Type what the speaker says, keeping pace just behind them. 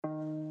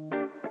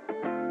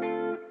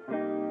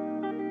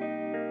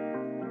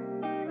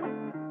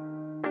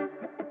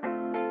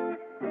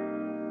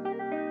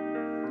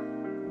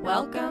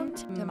Welcome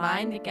to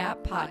Mind the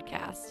Gap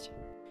podcast.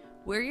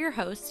 We're your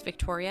hosts,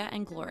 Victoria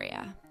and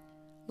Gloria.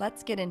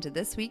 Let's get into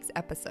this week's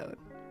episode.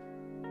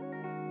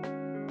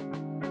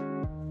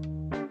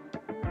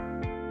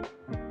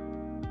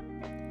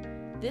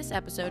 This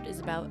episode is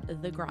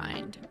about the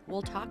grind.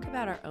 We'll talk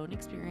about our own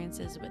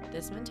experiences with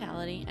this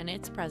mentality and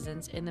its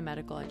presence in the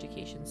medical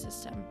education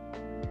system.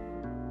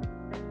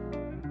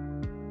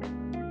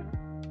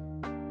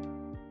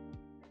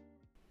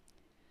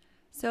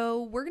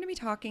 So we're going to be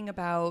talking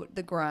about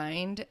the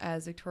grind,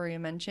 as Victoria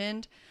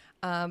mentioned,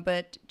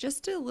 but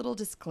just a little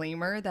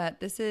disclaimer that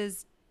this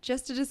is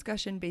just a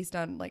discussion based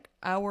on like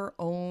our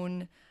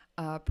own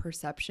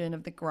perception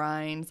of the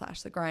grind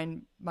 / the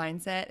grind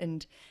mindset.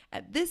 And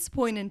at this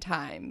point in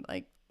time,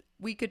 like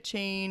we could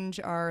change,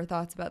 our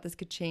thoughts about this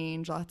could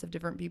change. Lots of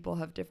different people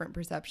have different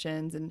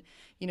perceptions. And,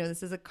 you know,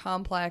 this is a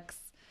complex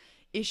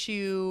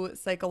issue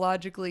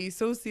psychologically,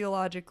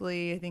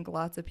 sociologically. I think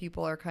lots of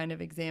people are kind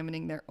of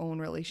examining their own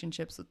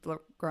relationships with the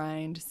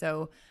grind.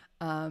 So,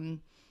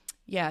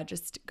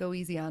 just go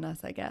easy on us,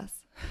 I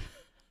guess.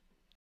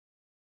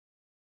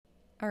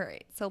 All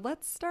right, so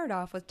let's start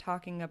off with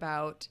talking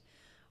about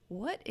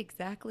what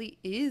exactly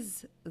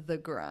is the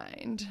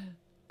grind.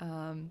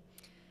 Do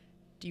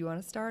you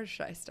want to start or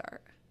should I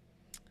start?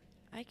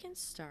 I can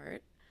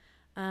start.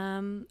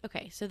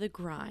 Okay, so the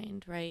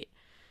grind, right?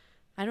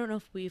 I don't know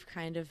if we've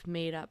kind of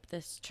made up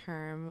this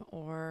term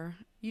or...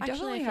 You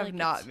definitely have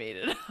not made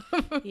it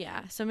up.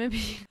 Yeah, so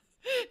maybe...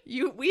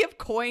 We have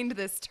coined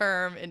this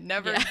term. It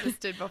never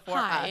existed before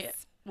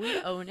us. We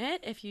own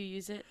it. If you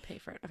use it, pay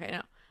for it. Okay,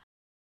 no.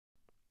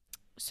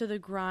 So the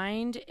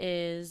grind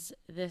is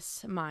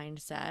this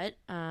mindset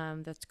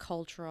that's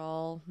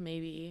cultural,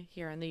 maybe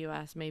here in the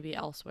U.S., maybe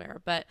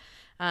elsewhere. But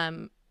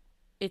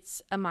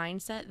it's a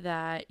mindset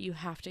that you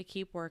have to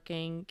keep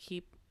working,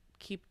 keep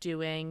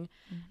doing,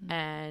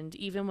 and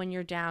even when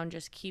you're down,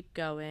 just keep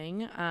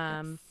going.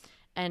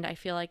 And I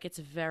feel like it's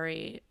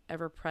very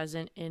ever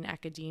present in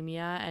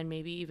academia and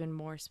maybe even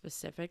more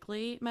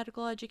specifically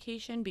medical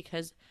education,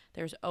 because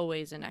there's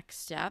always a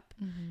next step.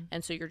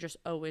 And so you're just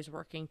always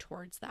working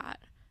towards that.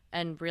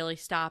 And really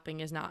stopping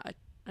is not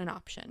an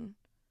option.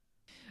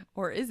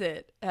 Or is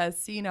it, as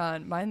seen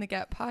on Mind the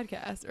Gap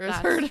podcast? Or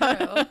That's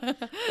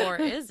true. Or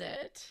is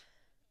it?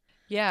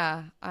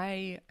 Yeah,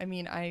 I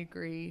mean, I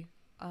agree.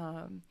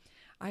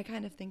 I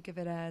kind of think of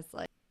it as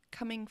like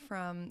coming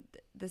from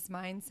this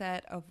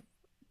mindset of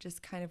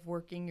just kind of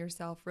working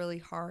yourself really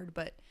hard,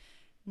 but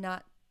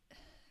not,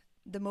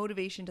 the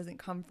motivation doesn't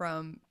come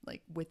from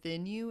like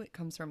within you. It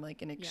comes from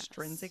like an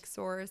extrinsic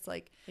source,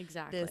 like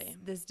exactly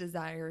this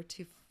desire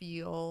to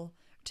feel,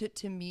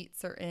 to meet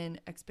certain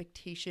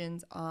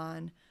expectations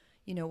on,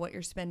 you know, what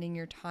you're spending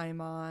your time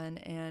on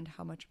and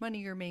how much money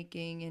you're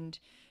making, and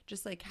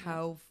just like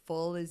how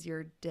full is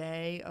your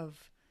day of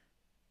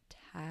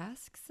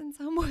tasks in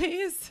some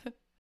ways.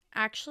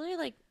 Actually,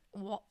 like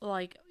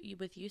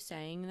with you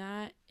saying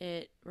that,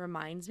 it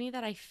reminds me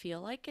that I feel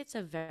like it's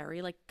a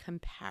very like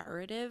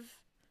comparative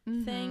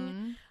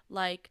thing.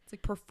 Like it's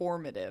like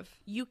performative.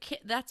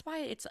 That's why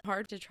it's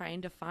hard to try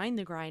and define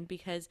the grind,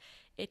 because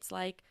it's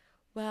like,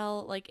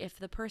 well, like if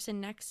the person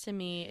next to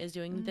me is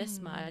doing this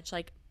much,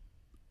 like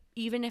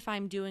even if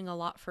I'm doing a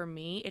lot for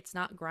me, it's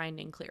not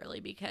grinding clearly,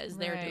 because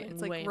they're doing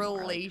it's way like more.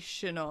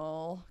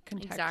 Relational,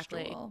 contextual.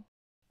 Exactly.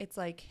 It's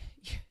like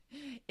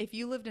if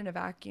you lived in a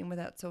vacuum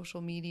without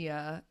social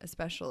media,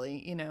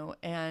 especially, you know,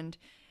 and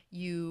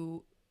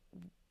you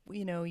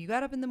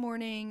got up in the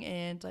morning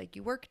and like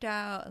you worked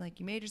out and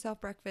like you made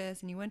yourself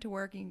breakfast and you went to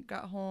work and you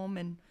got home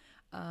and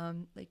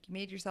like you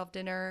made yourself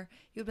dinner,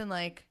 you've been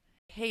like,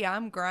 hey,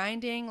 I'm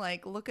grinding,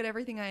 like look at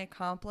everything I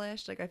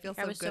accomplished, like I feel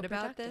so good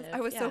about this.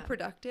 I was so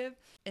productive,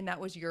 and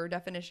that was your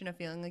definition of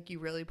feeling like you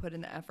really put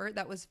in the effort.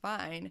 That was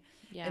fine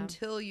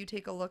until you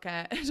take a look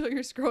at until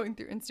you're scrolling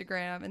through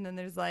Instagram, and then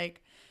there's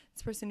like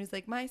this person who's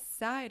like, my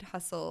side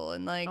hustle,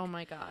 and like, oh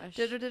my gosh,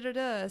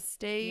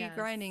 stay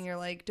grinding. You're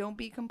like, don't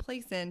be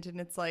complacent.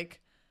 And it's like,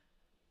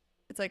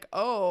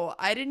 oh,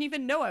 I didn't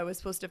even know I was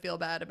supposed to feel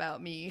bad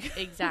about me.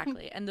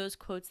 Exactly. And those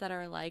quotes that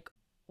are like,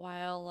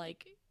 while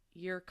like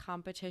your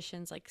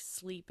competition's like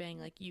sleeping,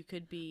 like you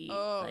could be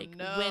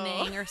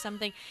winning or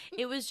something.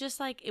 It was just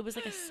like, it was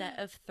like a set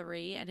of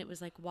 3, and it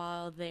was like,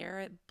 while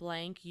they're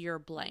blank, you're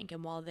blank,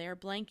 and while they're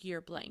blank,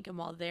 you're blank, and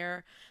while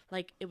they're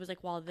like, it was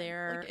like, while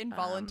they're like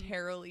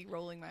involuntarily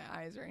rolling my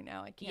eyes right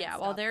now, I can't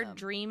while they're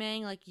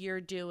dreaming, like you're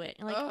doing,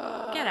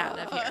 like get out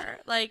of here.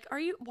 Like, are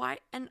you, why?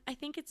 And I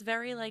think it's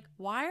very like,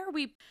 why are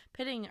we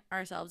pitting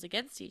ourselves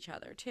against each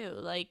other too?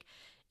 Like,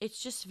 it's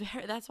just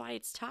very, that's why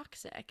it's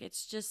toxic.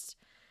 It's just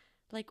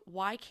like,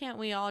 why can't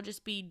we all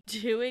just be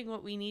doing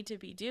what we need to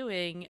be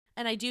doing?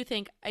 And I do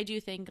think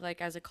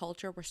like as a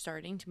culture, we're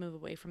starting to move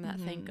away from that,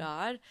 thank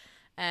God.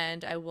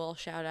 And I will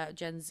shout out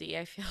Gen Z.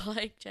 I feel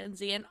like Gen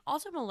Z and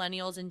also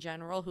millennials in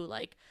general who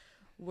like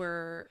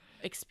were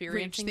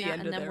experiencing that,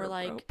 and then we're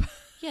like,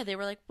 they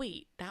were like,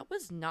 wait, that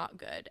was not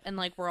good. And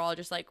like, we're all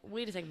just like,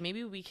 wait a second,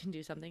 maybe we can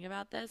do something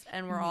about this.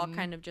 And we're all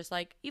kind of just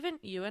like, even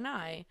you and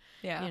I,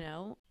 you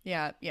know?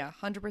 Yeah,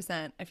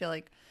 100%. I feel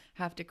like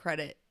have to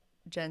credit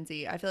Gen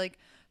Z. I feel like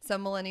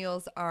some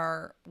millennials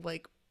are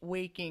like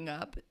waking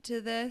up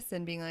to this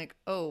and being like,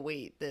 oh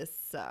wait, this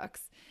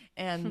sucks.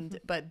 And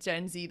but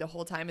Gen Z the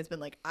whole time has been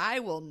like, I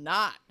will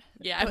not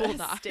I will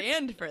not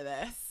stand for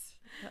this.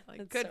 Like,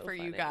 That's good so for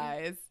you funny.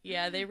 guys.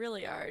 Yeah, they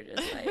really are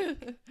just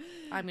like,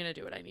 I'm gonna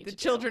do what I need to do. The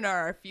children are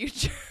our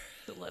future.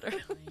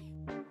 Literally.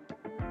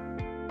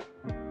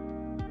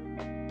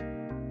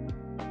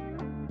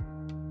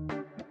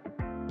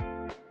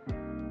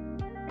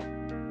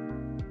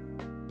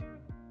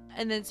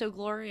 And then, so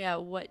Gloria,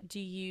 what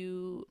do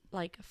you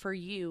like for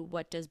you?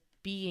 What does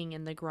being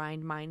in the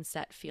grind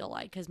mindset feel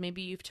like? Because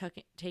maybe you've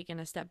taken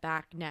a step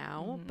back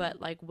now, but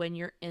like when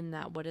you're in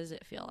that, what does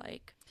it feel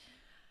like?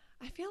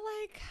 I feel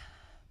like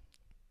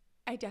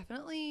I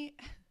definitely,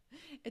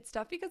 it's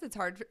tough because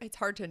it's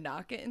hard to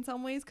knock it in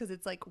some ways, because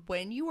it's like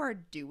when you are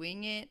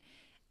doing it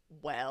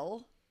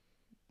well,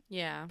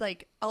 Yeah.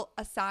 like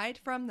aside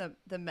from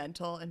the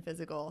mental and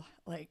physical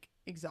like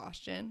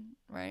exhaustion,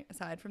 right?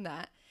 Aside from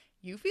that,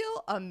 you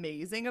feel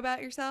amazing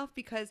about yourself,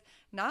 because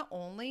not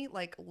only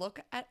like look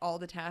at all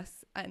the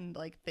tasks and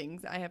like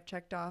things I have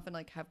checked off and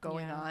like have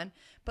going on,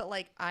 but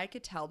like I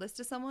could tell this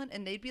to someone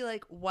and they'd be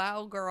like,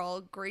 wow,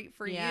 girl, great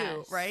for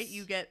you, right?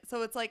 You get,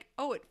 so it's like,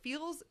 oh, it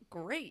feels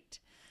great.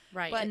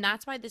 Right. And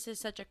that's why this is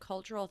such a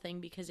cultural thing,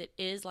 because it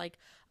is like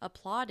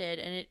applauded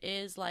and it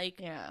is like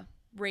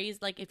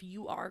raised, like if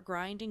you are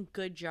grinding,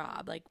 good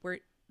job. Like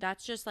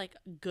that's just like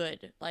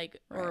good, like,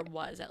 or it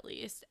was at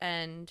least.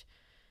 And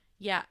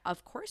yeah,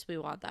 of course we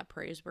want that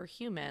praise. We're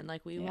human.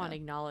 Like we want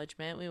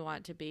acknowledgement. We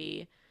want to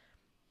be,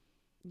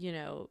 you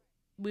know,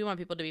 we want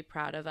people to be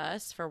proud of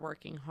us for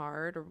working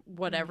hard, or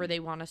whatever they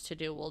want us to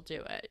do, we'll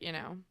do it, you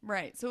know?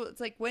 Right. So it's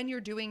like when you're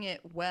doing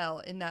it well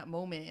in that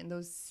moment, in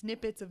those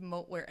snippets of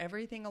where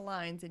everything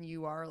aligns and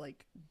you are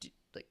like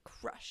like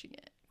crushing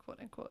it, quote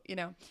unquote, you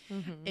know,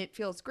 it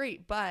feels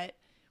great. But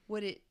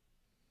what it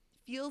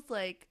feels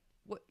like,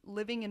 what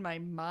living in my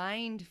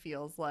mind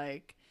feels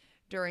like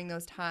during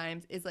those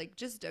times, is like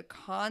just a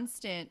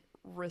constant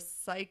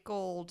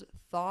recycled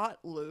thought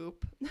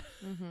loop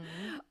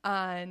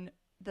on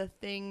the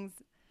things,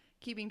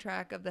 keeping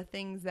track of the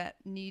things that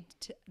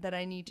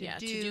I need to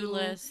do, to-do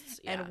lists,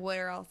 and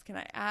where else can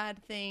I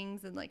add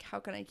things, and like how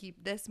can I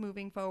keep this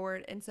moving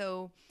forward. And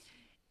so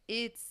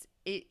there's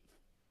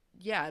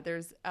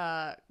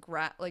a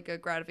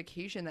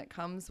gratification that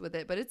comes with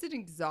it, but it's an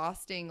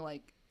exhausting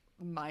like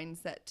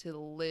mindset to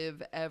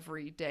live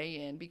every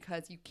day in,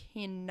 because you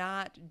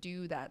cannot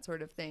do that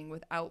sort of thing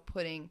without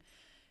putting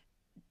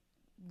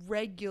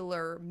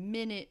regular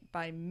minute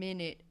by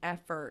minute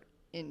effort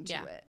into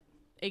it.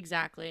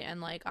 Exactly. And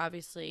like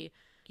obviously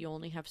you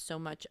only have so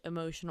much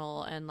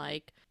emotional and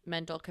like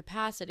mental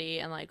capacity,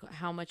 and like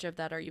how much of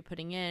that are you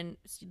putting in?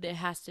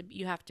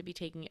 You have to be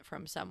taking it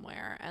from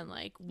somewhere, and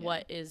like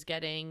what is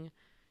getting,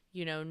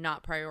 you know,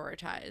 not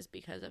prioritized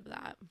because of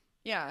that.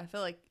 Yeah, I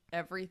feel like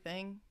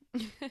everything.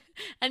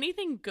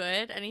 Anything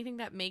good, anything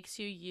that makes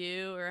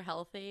you or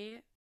healthy.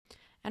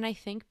 And I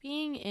think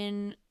being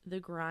in the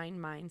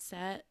grind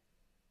mindset,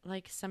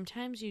 like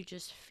sometimes you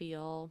just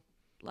feel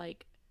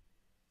like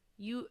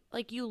you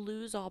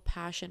lose all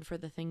passion for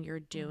the thing you're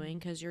doing,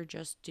 because you're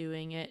just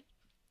doing it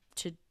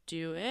to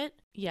do it.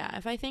 Yeah,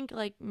 if I think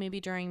like maybe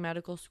during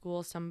medical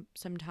school, some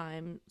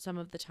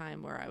of the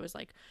time where I was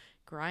like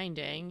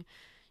grinding,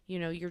 you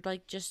know, you're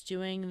like just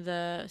doing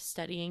the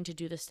studying to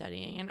do the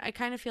studying. And I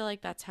kind of feel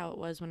like that's how it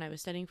was when I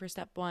was studying for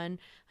step 1.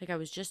 Like I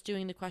was just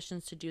doing the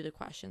questions to do the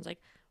questions.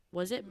 Like,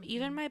 was it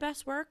even my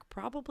best work?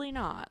 Probably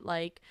not.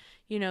 Like,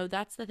 you know,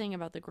 that's the thing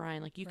about the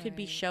grind. Like you could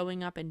be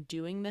showing up and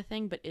doing the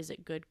thing, but is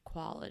it good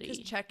quality?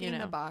 Just checking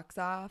the box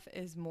off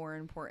is more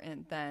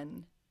important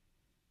than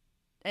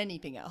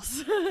anything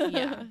else.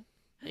 Yeah,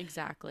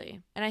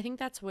 exactly. And I think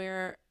that's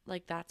where,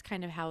 like, that's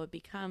kind of how it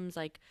becomes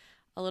like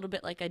a little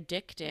bit like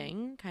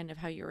addicting, kind of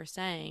how you were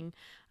saying.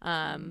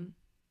 And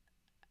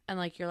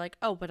like, you're like,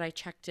 oh, but I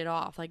checked it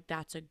off. Like,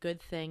 that's a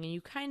good thing. And you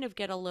kind of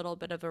get a little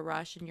bit of a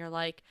rush, and you're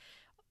like,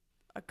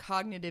 a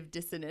cognitive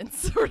dissonance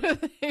sort of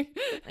thing.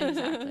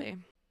 Exactly.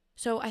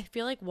 So I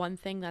feel like one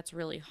thing that's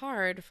really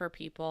hard for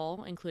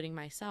people, including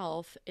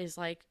myself, is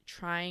like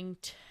trying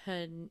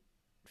to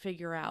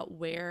figure out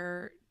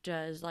where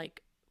does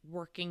like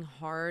working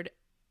hard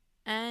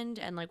end,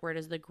 and like where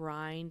does the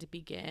grind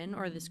begin,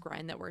 or this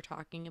grind that we're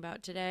talking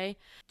about today.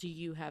 Do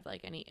you have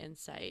like any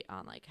insight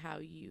on like how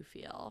you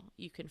feel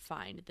you can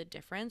find the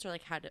difference, or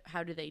like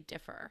how do they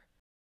differ?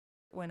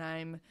 When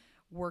I'm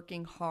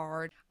working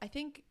hard, I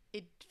think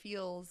it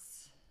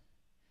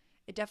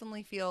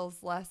definitely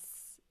feels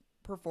less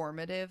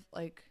performative,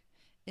 like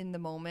in the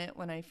moment,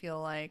 when I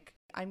feel like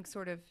I'm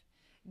sort of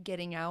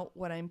getting out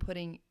what I'm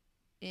putting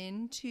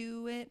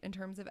into it in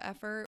terms of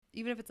effort.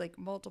 Even if it's like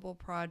multiple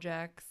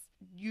projects,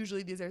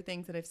 usually these are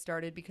things that I've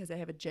started because I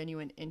have a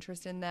genuine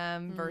interest in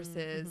them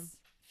versus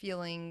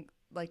feeling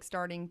like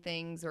starting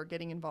things or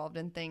getting involved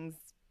in things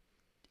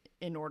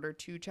in order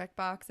to check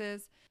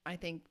boxes. I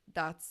think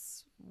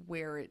that's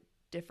where it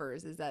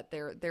differs, is that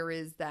there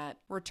is that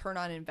return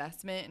on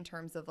investment in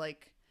terms of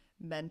like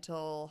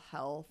mental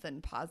health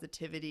and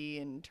positivity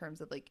in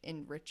terms of like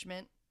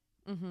enrichment.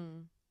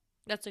 Mm-hmm.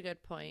 That's a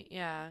good point.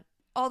 Yeah.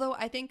 Although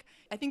I think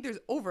there's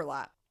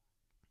overlap.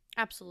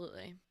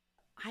 Absolutely.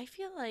 I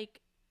feel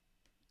like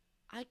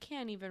I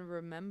can't even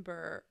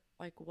remember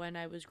like when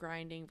I was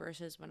grinding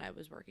versus when I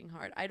was working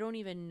hard. I don't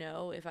even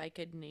know if I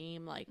could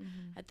name like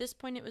at this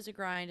point it was a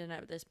grind and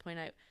at this point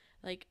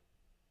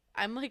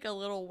I'm like a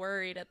little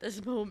worried at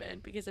this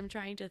moment because I'm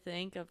trying to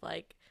think of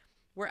like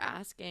we're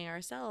asking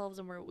ourselves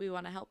and we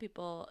want to help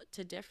people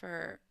to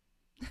differ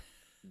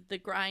the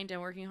grind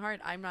and working hard.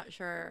 I'm not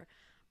sure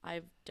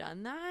I've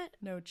done that.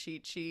 No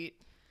cheat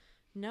sheet.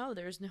 No,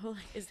 there's no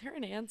like, is there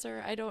an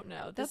answer? I don't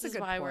know. That's This a is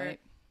good why point.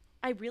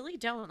 I really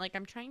don't. Like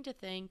I'm trying to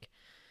think.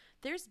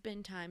 There's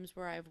been times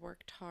where I've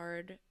worked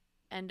hard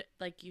and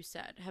like you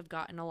said, have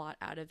gotten a lot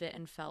out of it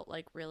and felt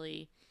like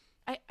really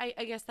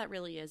I guess that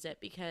really is it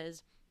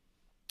because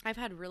I've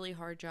had really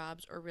hard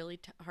jobs or really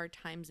hard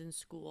times in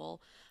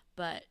school,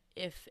 but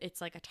if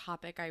it's like a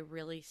topic I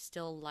really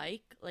still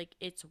like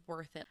it's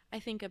worth it.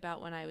 I think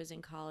about when I was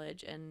in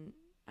college and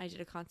I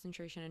did a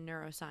concentration in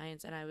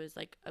neuroscience and I was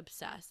like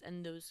obsessed,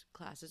 and those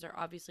classes are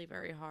obviously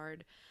very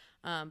hard.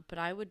 But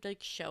I would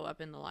like show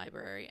up in the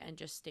library and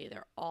just stay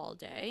there all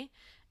day.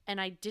 And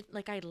I didn't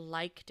like, I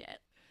liked it.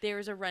 There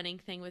was a running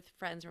thing with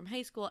friends from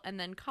high school and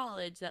then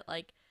college that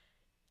like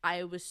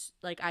I was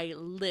like I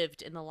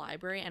lived in the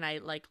library and I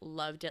like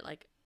loved it.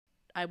 Like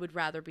I would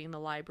rather be in the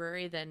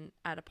library than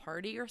at a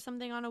party or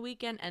something on a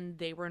weekend, and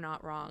they were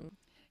not wrong.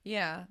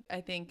 Yeah,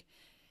 I think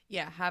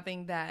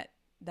having that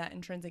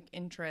intrinsic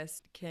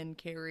interest can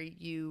carry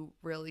you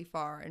really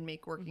far and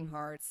make working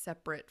hard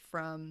separate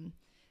from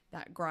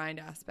that grind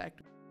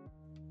aspect.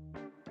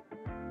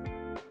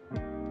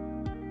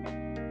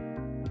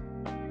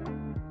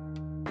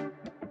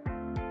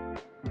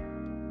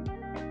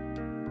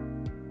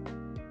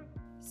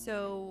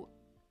 So,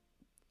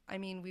 I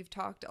mean, we've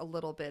talked a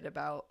little bit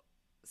about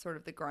sort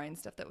of the grind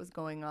stuff that was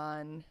going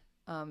on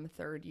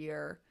third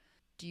year.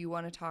 Do you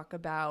want to talk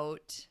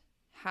about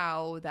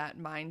how that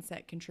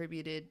mindset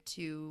contributed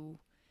to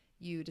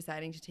you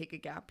deciding to take a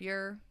gap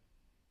year?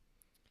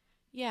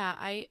 Yeah,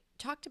 I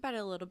talked about it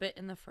a little bit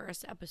in the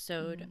first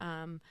episode,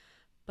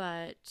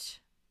 but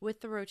with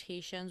the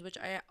rotations, which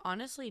I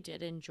honestly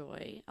did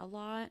enjoy a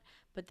lot,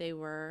 but they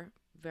were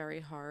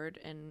very hard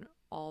in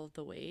all of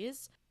the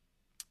ways.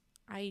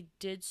 I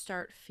did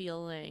start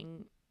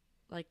feeling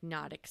like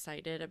not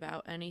excited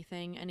about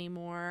anything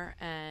anymore.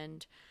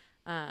 And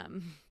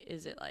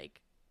is it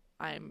like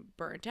I'm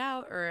burnt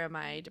out or am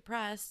I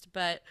depressed?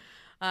 But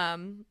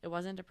it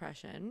wasn't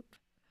depression.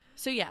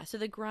 So, yeah, so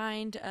the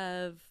grind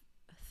of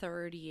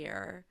third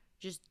year,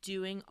 just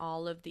doing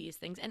all of these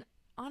things. And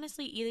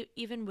honestly,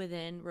 even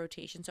within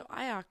rotation, so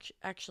I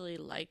actually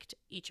liked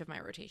each of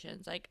my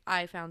rotations. Like,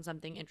 I found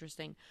something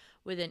interesting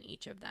within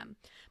each of them.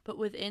 But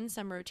within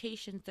some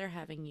rotations, they're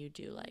having you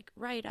do like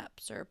write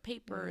ups or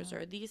papers or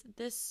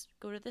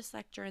go to this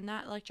lecture and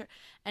that lecture.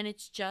 And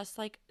it's just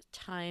like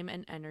time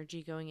and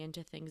energy going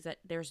into things that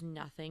there's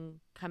nothing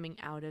coming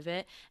out of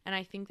it. And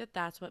I think that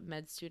that's what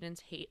med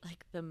students hate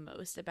like the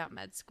most about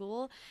med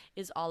school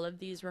is all of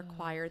these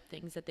required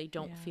things that they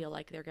don't feel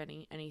like they're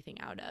getting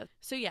anything out of.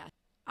 So yeah,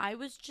 I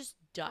was just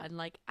done.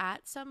 Like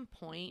at some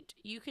point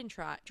you can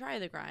try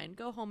the grind,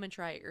 go home and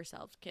try it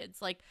yourself,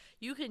 kids. Like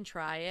you can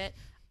try it.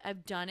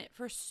 I've done it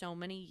for so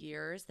many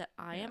years that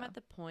I am at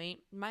the point,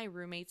 my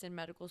roommates in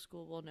medical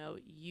school will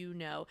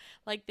know,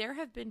 like there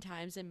have been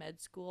times in med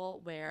school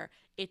where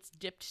it's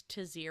dipped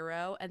to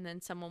 0 and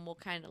then someone will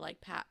kind of like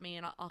pat me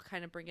and I'll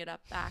kind of bring it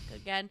up back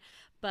again.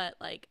 But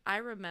like I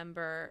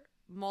remember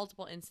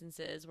multiple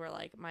instances where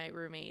like my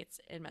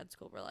roommates in med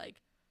school were like,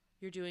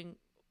 you're doing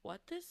what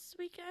this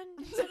weekend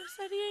instead of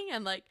studying?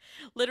 And like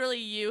literally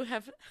you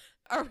have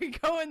Are we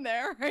going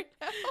there right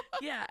now?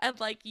 yeah, and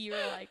like you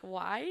were like,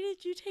 why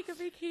did you take a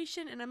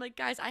vacation? And I'm like,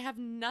 guys, I have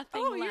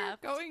nothing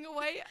left. You're going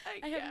away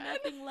again. I have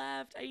nothing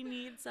left. I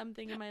need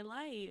something in my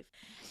life.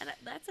 And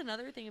that's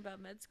another thing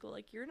about med school.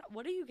 Like you're not,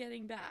 what are you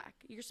getting back?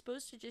 You're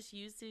supposed to just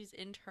use these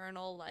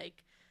internal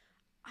like,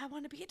 I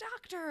want to be a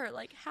doctor.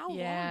 Like how long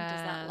does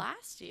that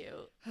last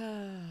you?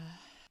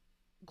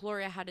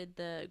 Gloria, how did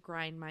the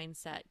grind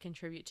mindset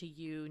contribute to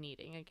you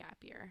needing a gap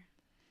year?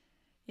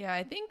 Yeah,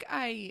 I think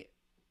I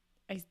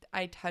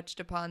touched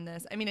upon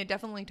this. I mean, I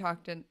definitely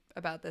talked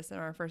about this in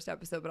our first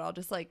episode, but I'll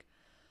just like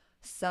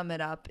sum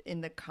it up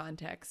in the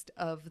context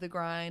of the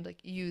grind, like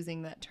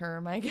using that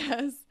term, I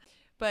guess.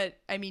 But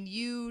I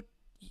mean,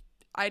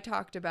 I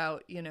talked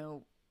about,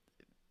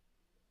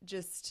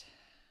 just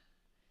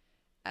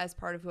as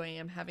part of who I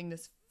am, having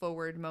this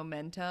forward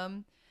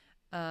momentum.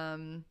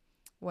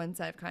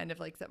 Once I've kind of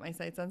like set my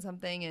sights on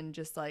something and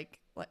just like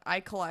I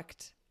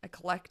collect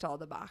all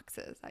the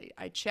boxes.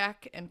 I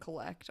check and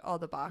collect all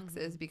the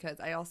boxes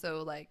because I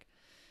also like,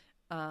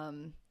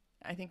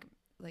 I think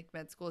like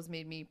med school has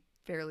made me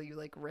fairly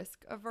like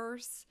risk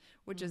averse,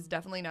 which is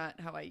definitely not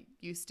how I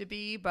used to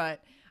be.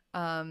 But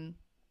the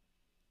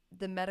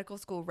medical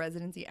school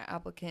residency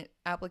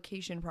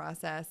application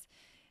process,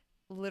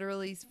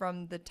 literally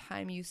from the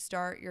time you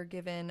start, you're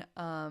given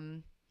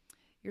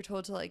you're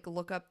told to like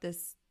look up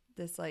this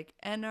like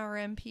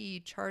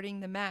NRMP charting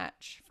the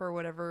match for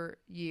whatever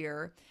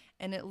year,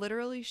 and it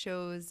literally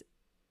shows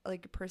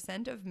like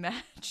percent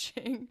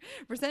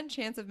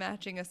chance of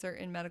matching a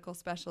certain medical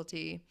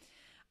specialty,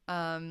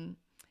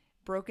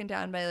 broken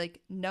down by like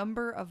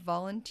number of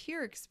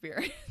volunteer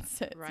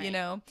experiences, right. you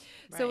know?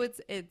 Right. So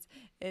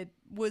it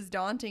was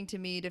daunting to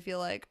me to feel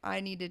like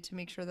I needed to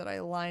make sure that I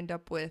lined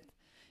up with,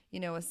 you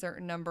know, a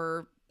certain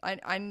number.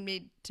 I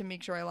need to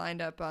make sure I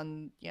lined up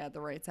on,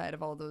 the right side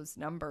of all those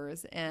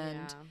numbers.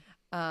 And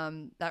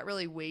that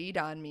really weighed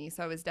on me.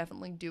 So I was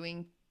definitely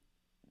doing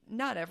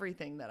not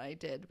everything that I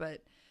did,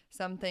 but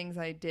some things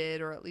I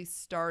did, or at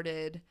least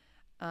started,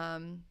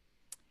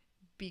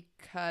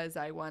 because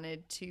I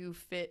wanted to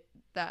fit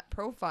that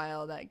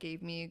profile that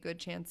gave me a good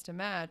chance to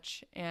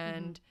match.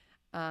 And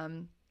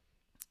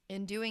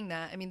in doing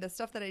that, I mean, the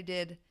stuff that I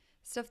did,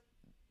 stuff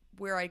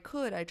where I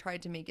could, I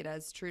tried to make it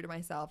as true to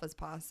myself as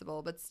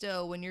possible. But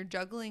still, when you're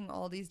juggling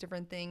all these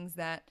different things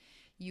that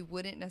you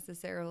wouldn't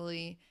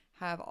necessarily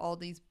have all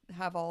the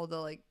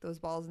like those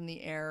balls in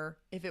the air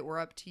if it were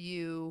up to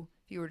you,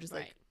 if you were just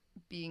like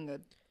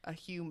being a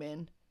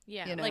human.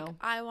 Yeah, you know? like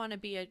I want to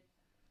be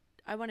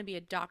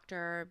a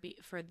doctor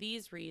for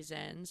these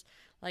reasons.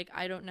 Like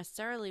I don't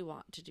necessarily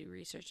want to do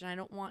research, and I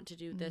don't want to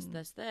do this,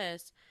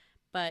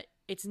 but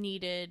it's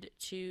needed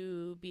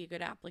to be a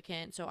good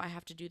applicant, so I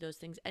have to do those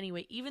things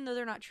anyway, even though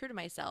they're not true to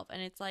myself.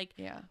 And it's like,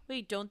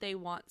 wait, don't they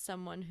want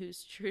someone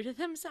who's true to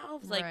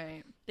themselves?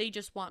 Like they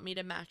just want me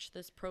to match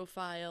this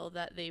profile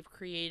that they've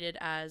created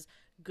as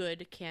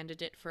good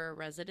candidate for a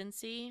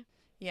residency.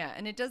 Yeah,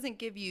 and it doesn't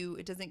give you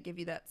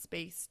that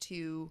space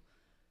to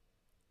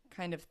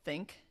kind of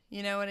think,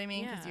 you know what I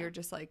mean? Because you're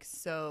just like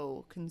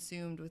so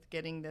consumed with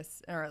getting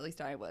this, or at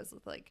least I was,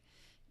 with like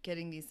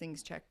getting these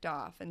things checked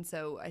off. And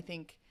so I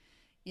think,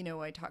 you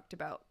know, I talked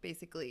about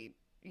basically,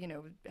 you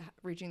know,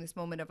 reaching this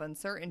moment of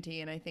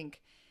uncertainty. And I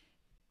think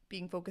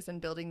being focused on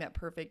building that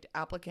perfect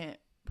applicant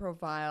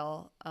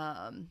profile,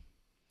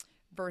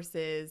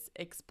 versus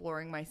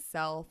exploring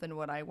myself and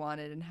what I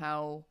wanted and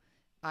how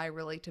I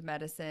relate to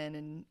medicine.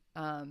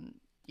 And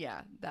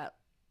that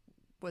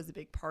was a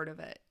big part of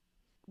it.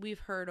 We've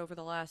heard over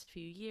the last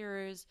few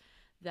years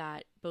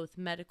that both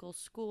medical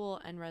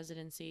school and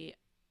residency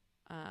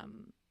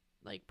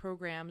like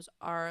programs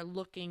are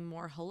looking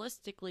more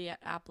holistically at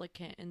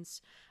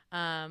applicants,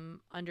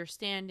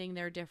 understanding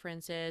their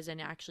differences and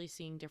actually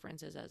seeing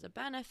differences as a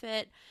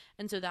benefit.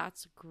 And so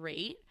that's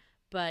great,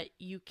 but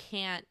you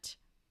can't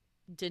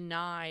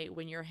deny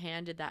when you're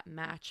handed that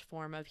match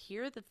form of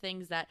here are the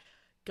things that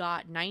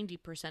got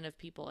 90% of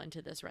people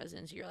into this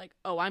residency. You're like,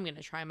 oh, I'm going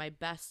to try my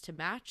best to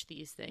match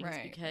these things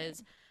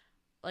because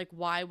like,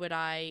 why would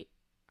I'm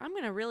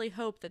going to really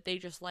hope that they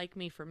just like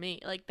me for me.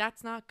 Like,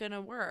 that's not going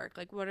to work.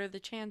 Like, what are the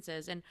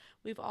chances? And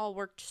we've all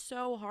worked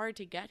so hard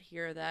to get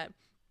here that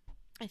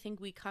I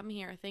think we come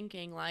here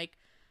thinking like,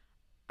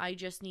 I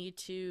just need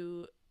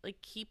to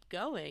like keep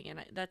going. And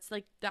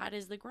that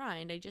is the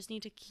grind. I just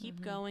need to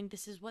keep going.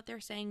 This is what they're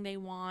saying they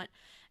want.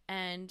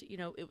 And, you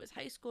know, it was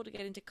high school to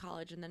get into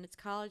college, and then it's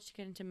college to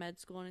get into med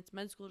school, and it's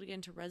med school to get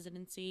into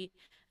residency,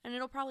 and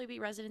it'll probably be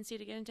residency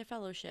to get into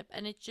fellowship.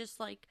 And it's just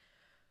like,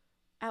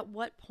 at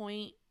what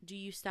point do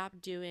you stop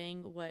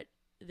doing what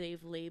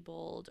they've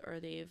labeled or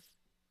they've,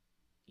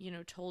 you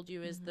know, told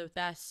you is the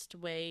best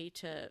way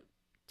to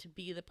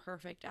be the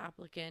perfect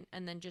applicant,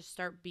 and then just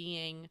start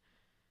being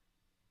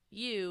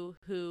you,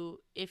 who,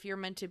 if you're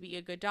meant to be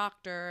a good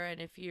doctor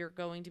and if you're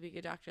going to be a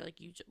good doctor,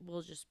 like you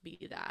will just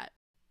be that.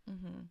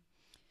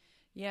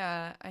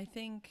 Yeah, I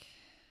think,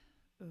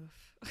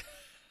 oof.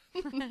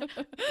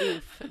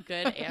 Oof,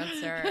 good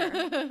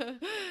answer.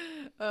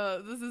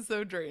 This is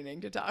so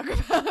draining to talk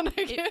about.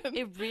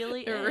 It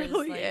really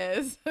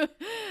is.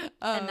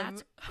 And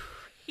that's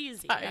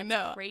crazy. I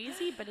know.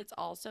 Crazy, but it's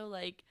also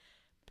like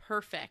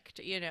perfect.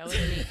 You know,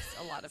 it makes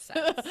a lot of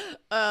sense.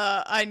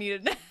 I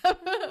need a nap.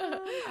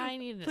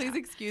 Please nap.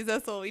 excuse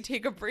us while we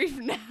take a brief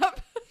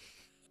nap.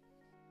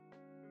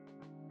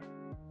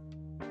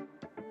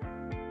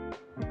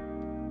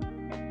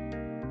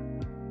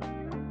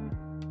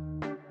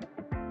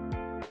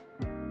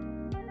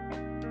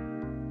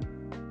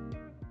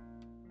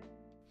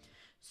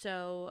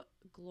 So,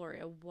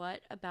 Gloria,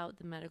 what about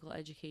the medical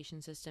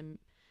education system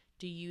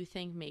do you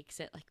think makes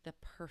it like the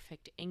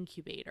perfect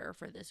incubator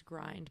for this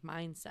grind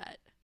mindset?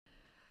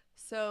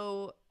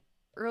 So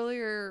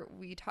earlier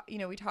we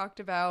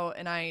talked about,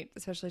 and I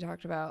especially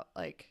talked about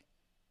like,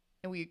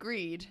 and we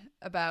agreed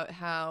about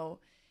how,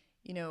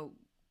 you know,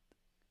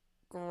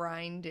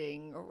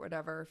 grinding or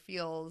whatever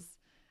feels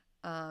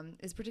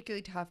is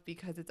particularly tough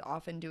because it's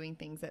often doing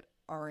things that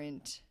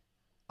aren't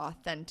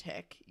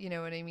authentic. You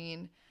know what I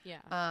mean?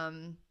 Yeah.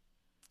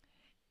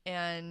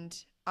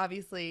 And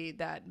obviously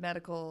that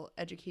medical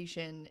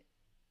education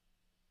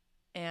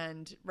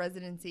and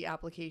residency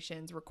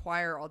applications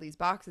require all these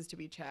boxes to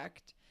be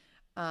checked.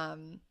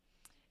 And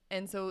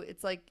so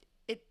it's like,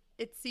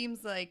 it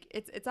seems like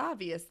it's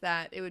obvious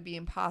that it would be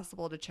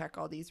impossible to check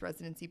all these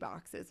residency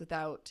boxes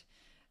without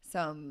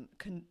some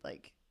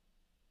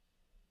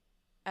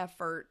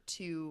effort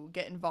to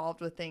get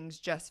involved with things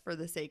just for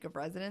the sake of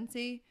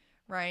residency,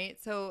 right?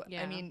 So,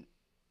 Yeah. I mean,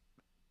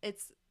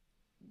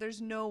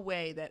 there's no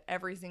way that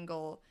every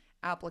single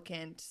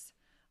applicant's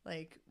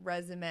like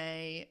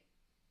resume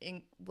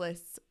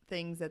lists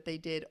things that they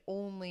did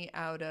only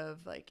out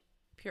of like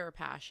pure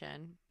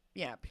passion.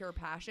 Yeah, pure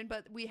passion.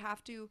 But we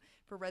have to,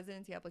 for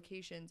residency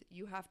applications,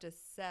 you have to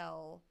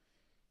sell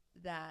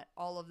that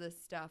all of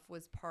this stuff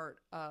was part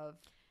of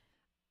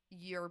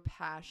your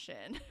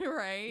passion,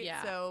 right?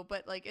 Yeah. So,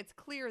 but like it's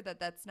clear that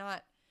that's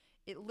not,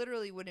 it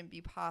literally wouldn't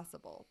be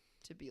possible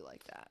to be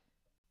like that.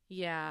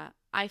 Yeah,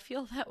 I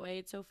feel that way.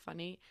 It's so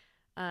funny.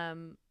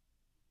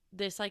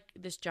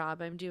 This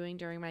job I'm doing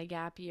during my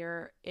gap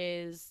year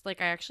is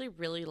like I actually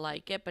really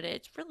like it, but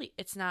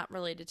it's not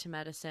related to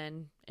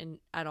medicine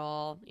at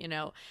all, you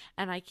know.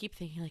 And I keep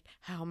thinking like,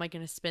 how am I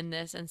going to spin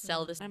this and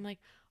sell this? And I'm like,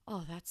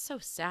 oh, that's so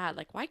sad.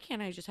 Like, why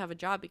can't I just have a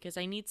job because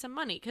I need some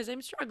money because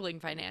I'm struggling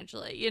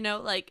financially, you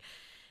know? Like,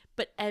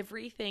 but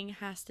everything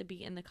has to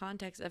be in the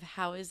context of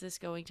how is this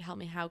going to help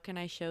me? How can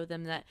I show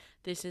them that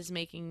this is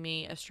making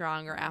me a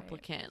stronger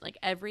applicant? Like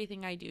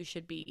everything I do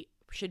should be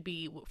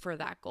for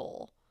that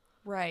goal.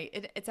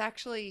 Right. It's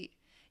actually,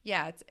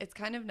 yeah, it's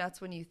kind of nuts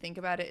when you think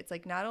about it. It's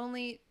like not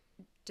only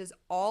does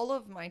all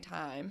of my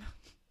time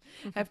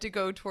have to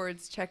go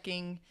towards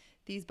checking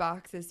these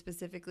boxes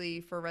specifically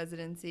for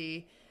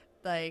residency,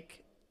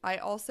 like I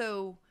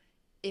also,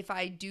 if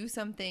I do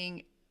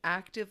something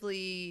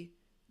actively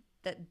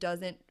that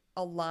doesn't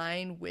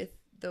align with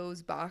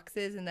those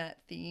boxes and that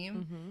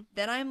theme,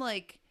 then I'm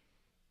like,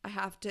 I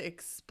have to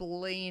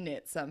explain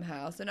it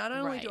somehow. So not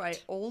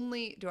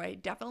only do I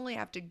definitely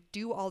have to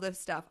do all this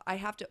stuff, I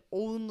have to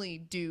only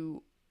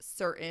do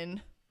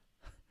certain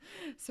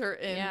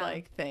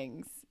like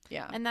things.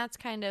 Yeah. And that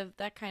kind of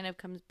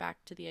comes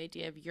back to the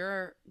idea of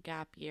your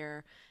gap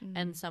year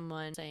and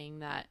someone saying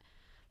that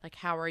like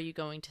how are you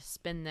going to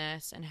spin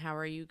this and how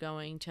are you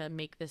going to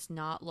make this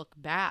not look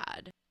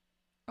bad?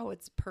 Oh,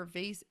 it's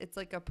pervasive. It's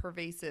like a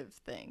pervasive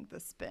thing, the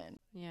spin.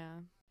 Yeah.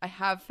 I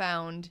have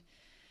found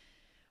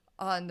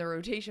on the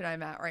rotation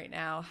I'm at right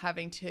now,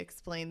 having to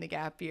explain the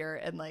gap year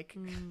and like,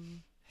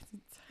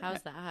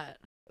 how's that?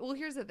 Well,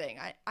 here's the thing.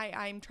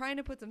 I'm trying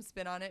to put some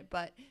spin on it,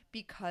 but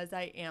because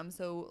I am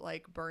so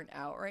like burnt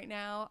out right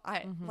now,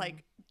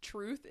 like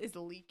truth is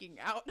leaking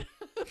out.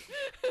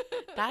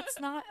 That's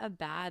not a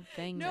bad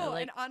thing. No, though.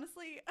 Like, and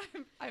honestly,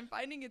 I'm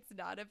finding it's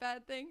not a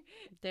bad thing.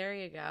 There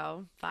you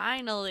go.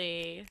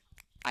 Finally.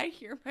 I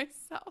hear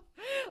myself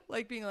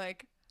like being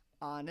like,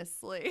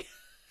 honestly.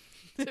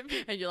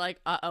 And you're like,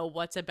 uh-oh,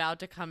 what's about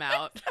to come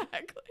out?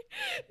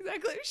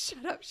 Exactly.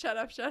 Shut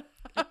up.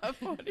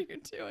 What are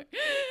you doing?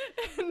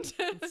 And,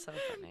 it's so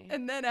funny.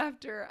 And then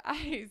after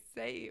I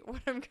say what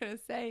I'm going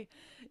to say,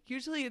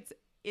 usually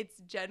it's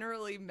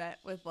generally met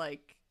with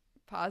like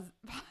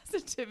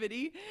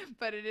positivity,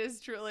 but it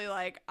is truly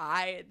like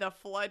the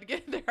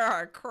floodgate, there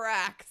are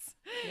cracks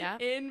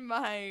in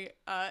my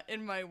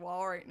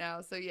wall right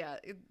now. So yeah,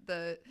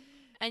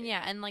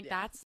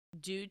 that's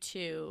due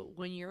to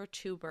when you're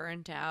too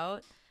burnt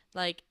out,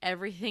 like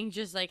everything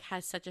just like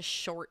has such a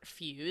short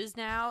fuse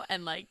now,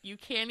 and like you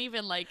can't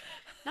even like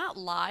not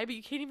lie, but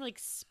you can't even like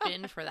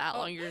spin for that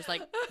long. You're just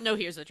like, no,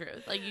 here's the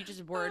truth. Like you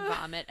just word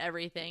vomit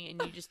everything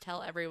and you just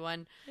tell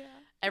everyone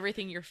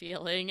everything you're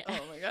feeling. Oh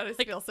my god, I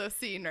feel so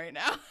seen right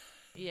now.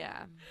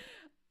 Yeah.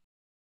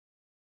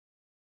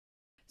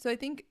 So I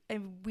think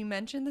we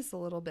mentioned this a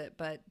little bit,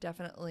 but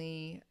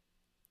definitely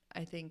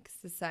I think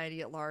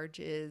society at large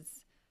is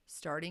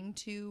starting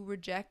to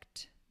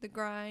reject the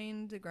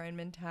grind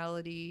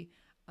mentality.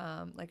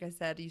 Like I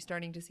said, you're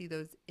starting to see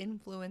those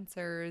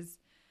influencers,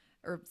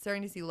 or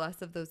starting to see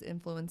less of those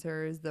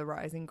influencers, the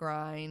rise and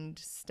grind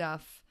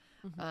stuff.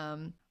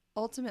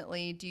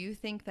 Ultimately, do you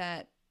think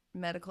that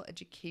medical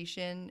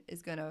education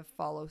is going to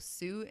follow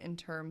suit in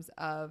terms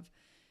of,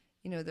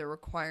 the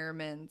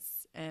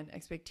requirements and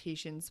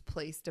expectations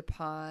placed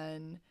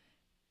upon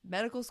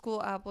medical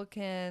school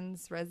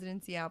applicants,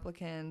 residency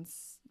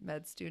applicants,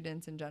 med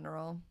students in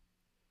general?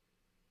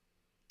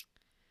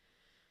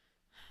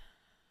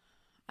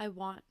 I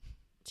want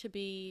to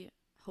be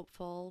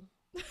hopeful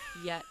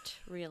yet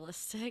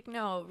realistic.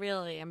 No,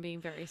 really, I'm being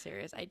very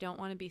serious. I don't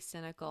want to be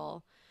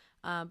cynical,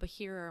 but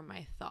here are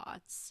my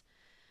thoughts.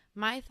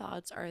 My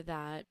thoughts are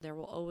that there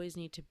will always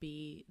need to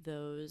be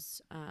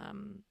those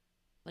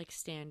like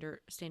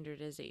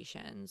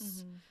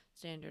standardizations,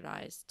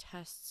 standardized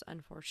tests,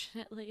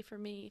 unfortunately for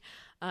me,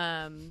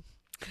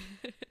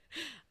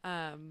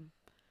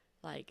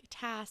 like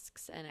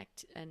tasks and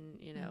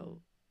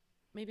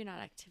maybe not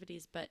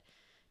activities, but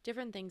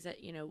different things that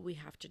we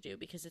have to do,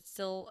 because it's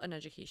still an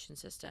education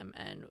system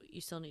and you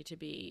still need to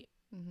be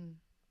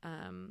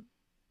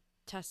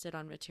tested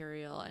on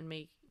material and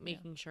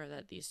making sure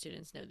that these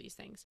students know these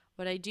things.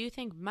 What I do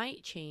think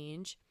might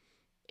change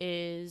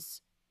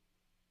is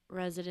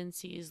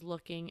residencies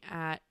looking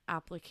at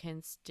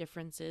applicants'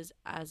 differences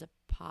as a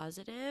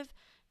positive,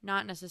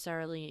 not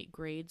necessarily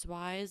grades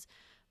wise,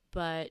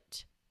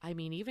 but I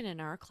mean, even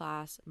in our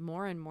class,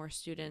 more and more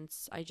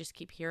students, I just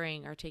keep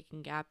hearing, are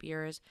taking gap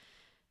years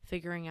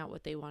figuring out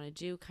what they want to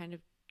do, kind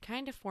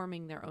of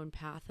forming their own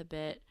path a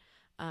bit.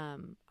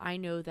 I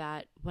know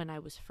that when I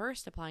was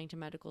first applying to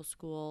medical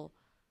school,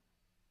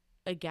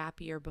 a gap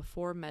year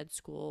before med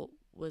school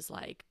was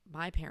like,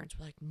 my parents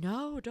were like,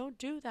 no, don't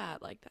do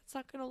that. Like, that's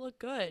not going to look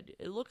good.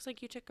 It looks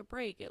like you took a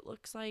break. It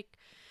looks like,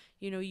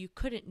 you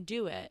couldn't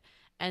do it.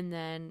 And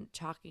then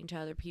talking to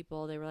other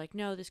people, they were like,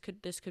 no, this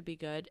could be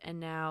good. And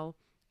now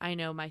I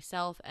know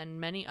myself and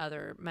many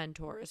other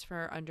mentors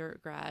for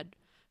undergrad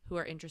who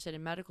are interested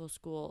in medical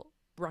school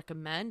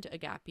recommend a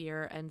gap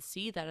year and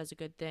see that as a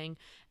good thing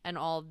and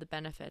all of the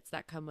benefits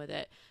that come with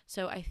it.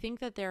 So I think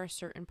that there are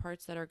certain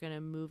parts that are going to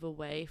move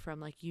away from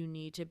like, you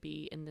need to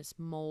be in this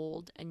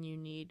mold and you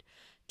need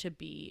to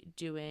be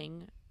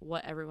doing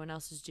what everyone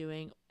else is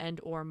doing and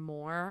or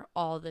more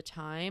all the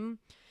time.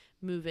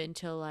 Move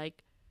into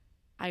like,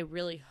 I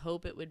really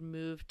hope it would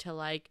move to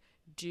like,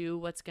 do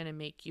what's going to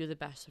make you the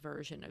best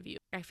version of you.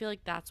 I feel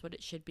like that's what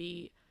it should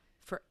be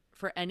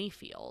for any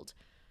field,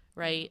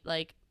 right?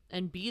 Like,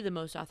 and be the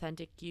most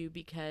authentic you,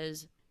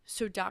 because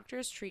so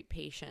doctors treat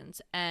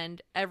patients, and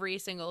every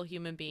single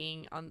human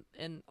being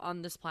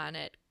on this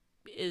planet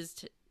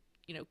is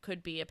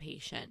could be a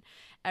patient.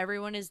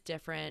 Everyone is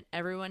different.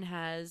 Everyone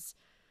has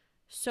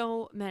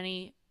so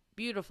many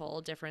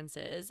beautiful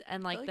differences,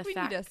 and like the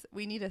fact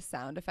we need a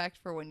sound effect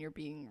for when you're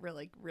being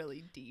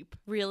really deep.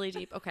 Really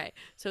deep. Okay.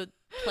 So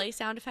play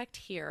sound effect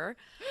here.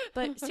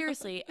 But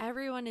seriously,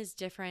 everyone is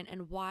different,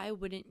 and why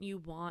wouldn't you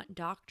want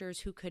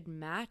doctors who could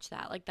match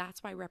that? Like,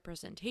 that's why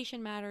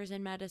representation matters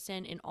in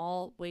medicine in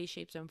all ways,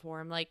 shapes, and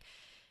form. Like,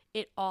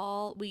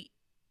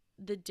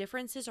 the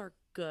differences are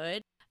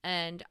good,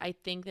 and I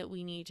think that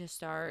we need to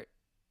start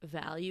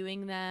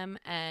valuing them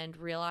and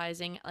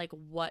realizing like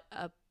what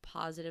a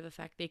positive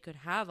effect they could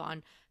have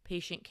on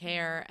patient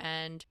care.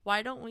 And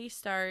why don't we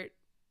start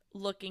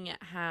looking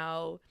at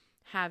how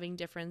having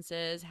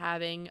differences,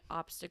 having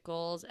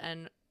obstacles,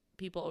 and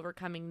people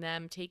overcoming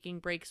them, taking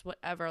breaks,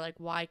 whatever, like,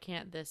 why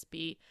can't this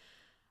be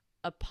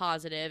a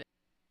positive?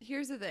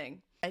 Here's the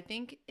thing. I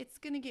think it's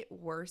going to get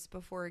worse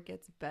before it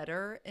gets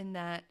better, in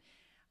that,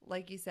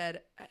 like you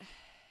said,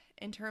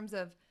 in terms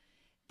of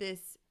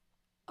this,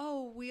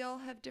 oh, we all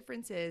have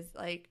differences.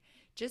 Like,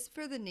 just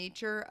for the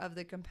nature of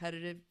the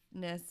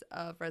competitiveness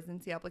of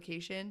residency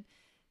application,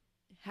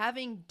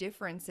 having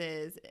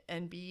differences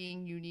and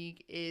being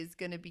unique is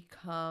going to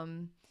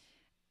become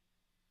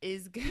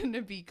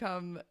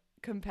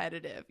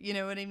competitive. You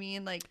know what I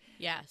mean? Like,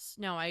 yes,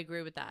 no, I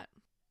agree with that.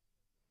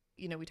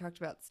 We talked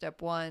about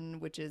step 1,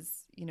 which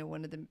is,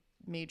 one of the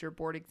major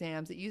board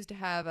exams. It used to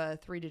have a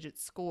 3-digit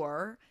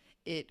score.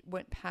 It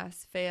went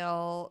pass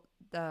fail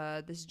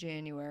this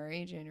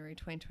January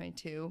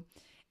 2022.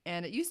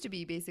 And it used to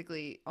be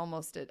basically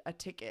almost a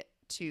ticket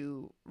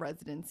to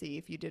residency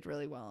if you did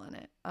really well on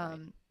it. Right.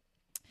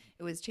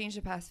 It was changed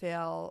to pass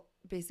fail.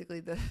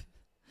 Basically,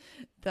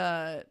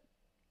 the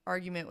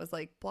argument was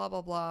like, blah,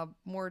 blah, blah,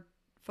 more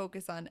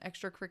focus on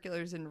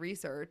extracurriculars and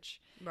research,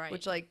 right?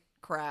 Which, like,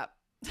 crap.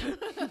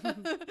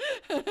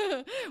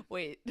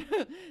 Wait,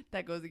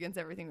 that goes against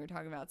everything we're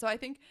talking about. So I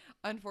think,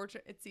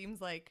 unfortunately, it seems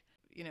like,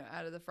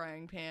 out of the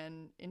frying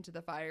pan into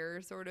the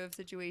fire sort of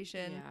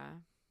situation. Yeah.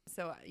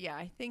 So, yeah,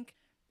 I think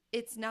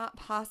it's not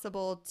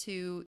possible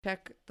to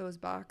check those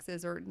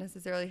boxes or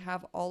necessarily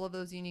have all of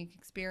those unique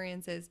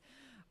experiences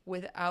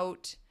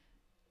without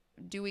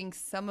doing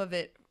some of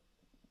it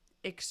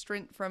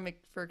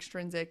for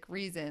extrinsic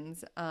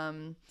reasons.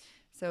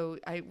 So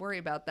I worry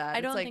about that.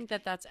 I don't think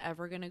that that's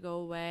ever going to go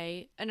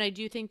away. And I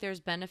do think there's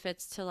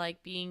benefits to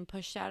like being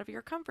pushed out of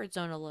your comfort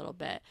zone a little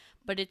bit,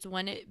 but it's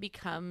when it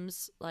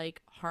becomes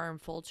like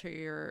harmful to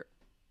your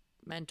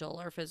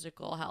mental or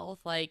physical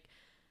health, like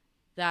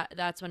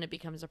that's when it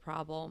becomes a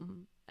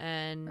problem.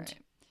 And right.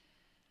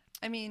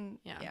 I mean,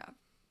 yeah.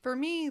 For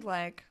me,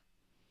 like,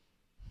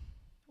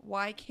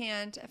 why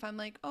can't, if I'm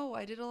like, oh,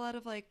 I did a lot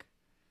of like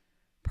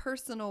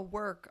personal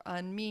work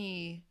on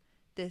me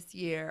this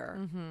year,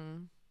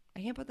 mm-hmm. I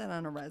can't put that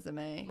on a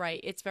resume. Right.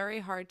 It's very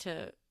hard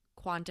to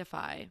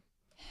quantify.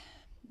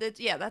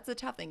 That's the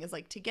tough thing, is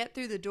like, to get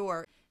through the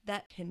door,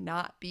 that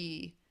cannot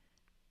be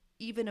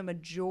even a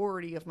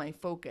majority of my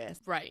focus.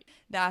 Right.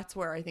 That's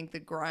where I think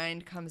the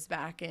grind comes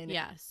back in.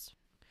 Yes.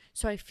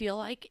 So I feel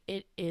like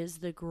it is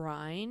the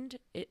grind.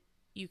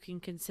 You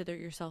can consider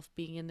yourself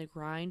being in the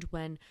grind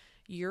when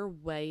you're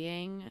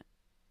weighing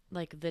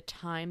like the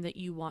time that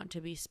you want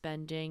to be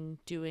spending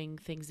doing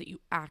things that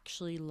you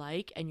actually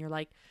like, and you're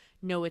like,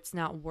 no, it's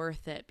not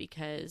worth it,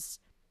 because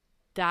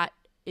that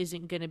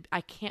isn't gonna,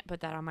 I can't put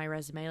that on my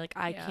resume. Like,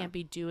 I can't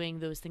be doing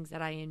those things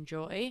that I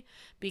enjoy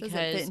because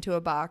doesn't fit into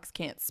a box,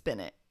 can't spin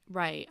it.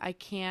 Right. I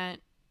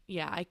can't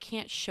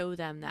show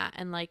them that.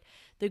 And like,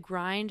 the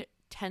grind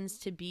tends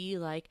to be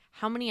like,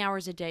 how many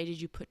hours a day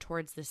did you put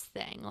towards this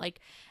thing?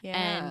 Like,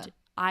 and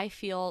I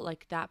feel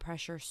like that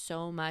pressure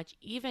so much,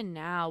 even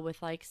now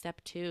with like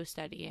step 2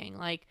 studying.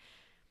 Like,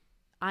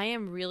 I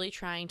am really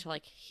trying to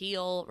like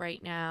heal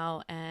right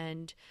now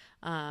and,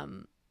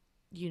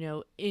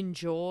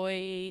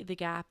 enjoy the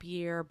gap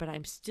year, but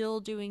I'm still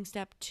doing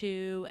step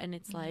 2. And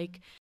it's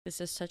like, this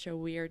is such a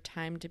weird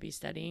time to be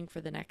studying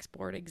for the next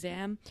board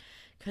exam,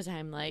 because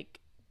I'm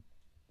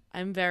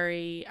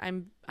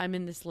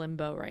in this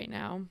limbo right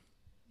now.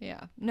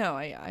 Yeah. No,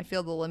 I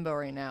feel the limbo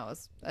right now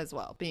as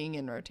well, being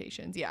in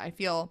rotations. Yeah, I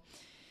feel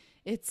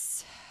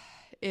it's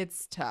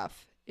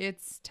tough.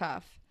 It's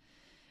tough.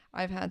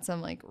 I've had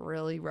some like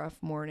really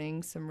rough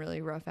mornings, some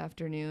really rough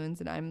afternoons,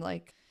 and I'm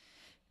like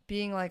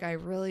being like, I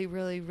really,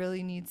 really,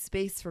 really need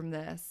space from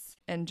this.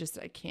 And just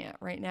I can't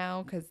right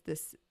now, because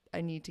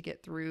I need to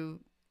get through,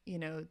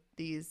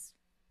 these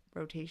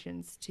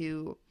rotations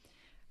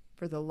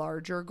for the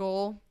larger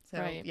goal. So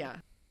right. Yeah.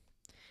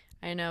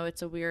 I know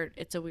it's a weird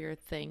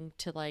thing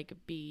to like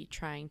be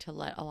trying to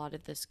let a lot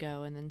of this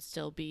go and then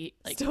still be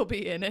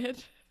in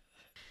it.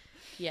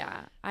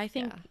 Yeah. I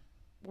think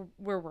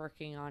we're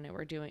working on it.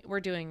 We're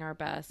doing our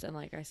best, and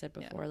like I said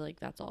before, like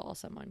that's all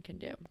someone can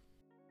do.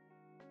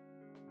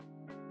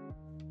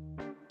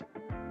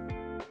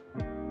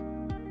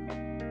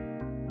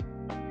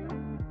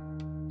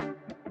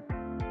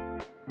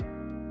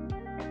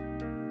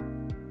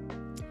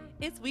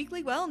 It's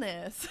weekly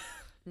wellness.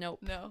 Nope.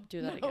 No.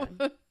 Do that again.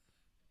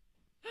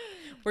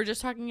 We're just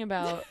talking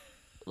about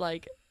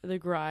like the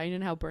grind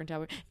and how burnt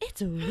out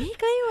it's a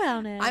weekly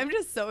wellness. I'm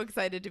just so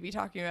excited to be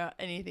talking about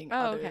anything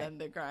other than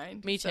the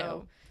grind. Me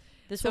too.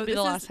 This will be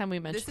the last time we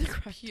mention the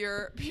grind. This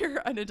is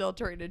pure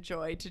unadulterated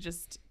joy to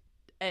just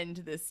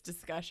end this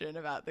discussion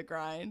about the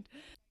grind.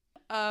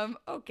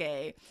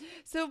 Okay.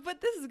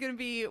 But this is going to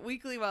be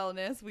weekly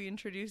wellness. We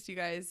introduced you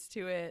guys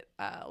to it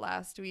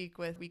last week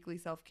with weekly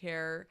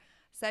self-care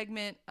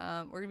segment.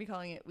 We're going to be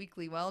calling it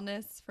weekly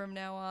wellness from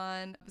now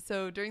on.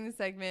 So during the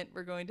segment,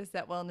 we're going to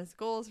set wellness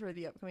goals for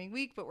the upcoming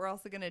week, but we're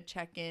also going to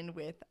check in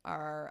with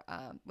our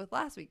with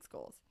last week's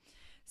goals.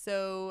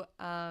 So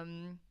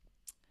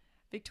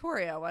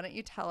Victoria, why don't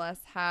you tell us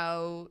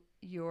how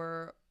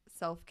your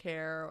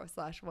self-care /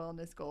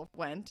 wellness goal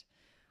went?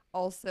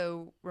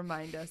 Also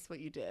remind us what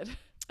you did.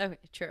 Okay,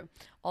 true.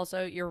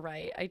 Also, you're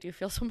right. I do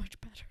feel so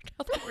much better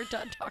now that we're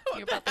done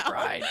talking about the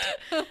grind.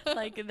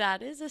 Like,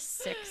 that is a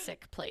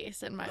sick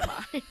place in my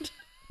mind.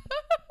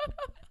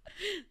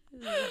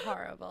 This is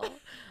horrible.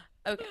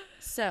 Okay,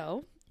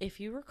 so if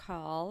you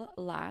recall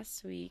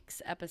last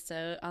week's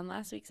episode,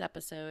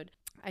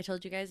 I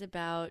told you guys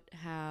about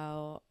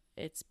how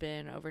it's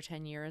been over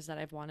 10 years that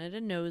I've wanted a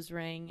nose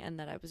ring and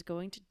that I was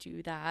going to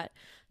do that.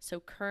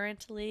 So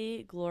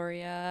currently,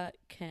 Gloria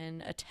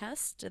can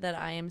attest that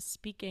I am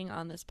speaking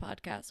on this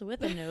podcast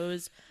with a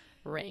nose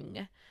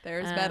ring.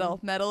 There's metal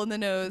in the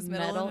nose,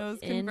 metal in the nose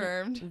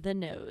confirmed. In the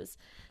nose.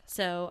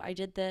 So I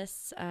did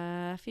this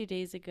a few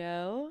days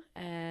ago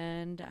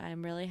and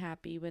I'm really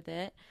happy with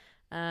it.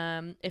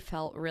 It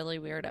felt really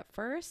weird at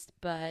first,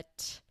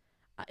 but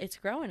it's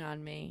growing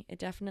on me. It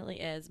definitely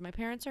is. My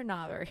parents are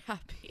not very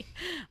happy.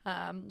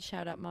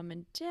 Shout out mom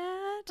and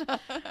dad.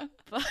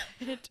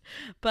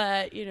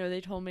 but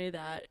they told me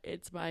that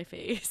it's my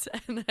face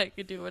and that I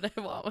could do what I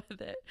want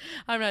with it.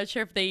 I'm not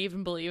sure if they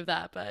even believe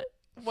that, but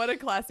what a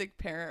classic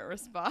parent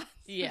response.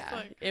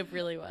 Yeah, it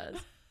really was.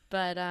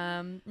 But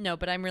no,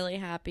 but I'm really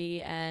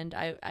happy, and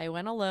I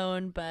went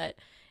alone, but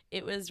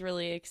it was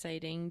really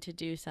exciting to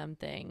do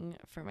something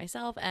for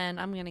myself, and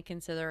I'm going to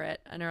consider it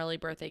an early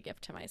birthday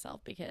gift to myself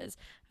because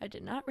I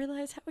did not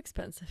realize how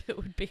expensive it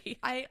would be.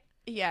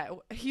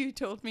 You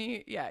told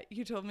me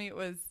it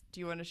was, do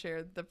you want to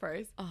share the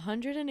price?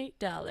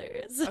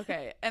 $108.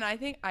 Okay. And I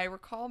think I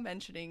recall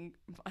mentioning,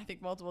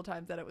 multiple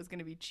times that it was going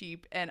to be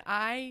cheap, and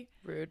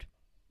Rude.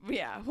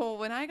 Yeah. Well,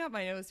 when I got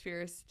my nose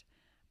pierced.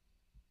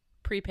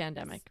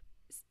 Pre-pandemic.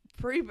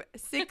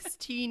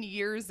 16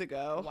 years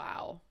ago.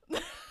 Wow.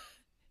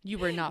 You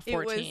were not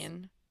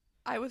 14.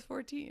 I was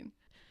 14.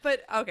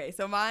 But okay,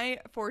 so my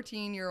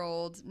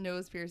 14-year-old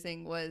nose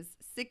piercing was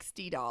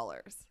 $60.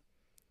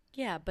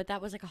 Yeah, but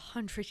that was like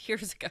 100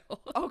 years ago.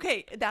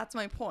 Okay, that's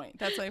my point.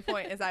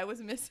 Is I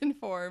was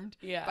misinformed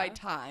by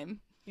time.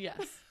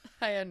 Yes,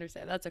 I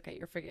understand. That's okay.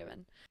 You're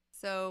forgiven.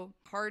 So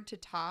hard to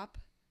top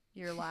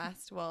your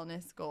last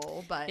wellness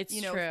goal, but it's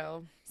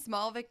true.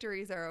 Small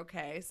victories are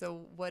okay.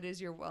 So what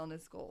is your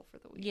wellness goal for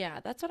the week? Yeah,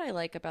 that's what I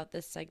like about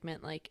this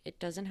segment. Like, it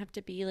doesn't have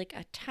to be like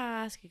a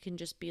task. It can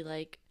just be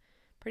like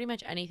pretty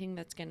much anything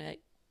that's gonna,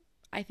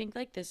 I think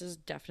like this is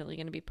definitely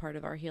going to be part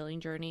of our healing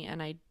journey,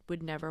 and I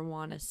would never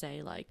want to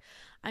say like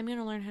I'm going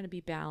to learn how to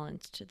be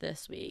balanced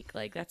this week.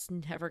 Like, that's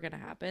never going to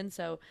happen.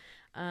 So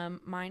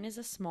mine is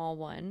a small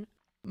one.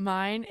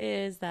 Mine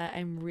is that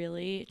I'm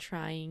really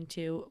trying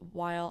to,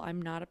 while I'm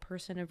not a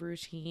person of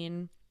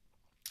routine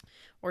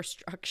or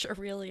structure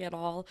really at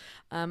all,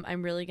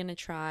 I'm really going to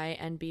try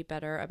and be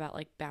better about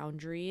like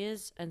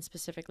boundaries and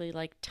specifically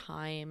like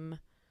time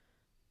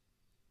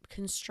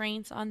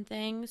constraints on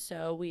things.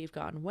 So we've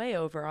gone way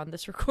over on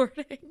this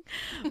recording.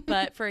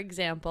 But for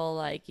example,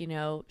 like,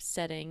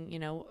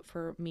 setting,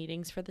 for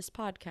meetings for this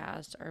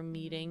podcast or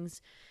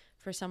meetings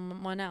for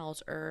someone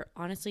else, or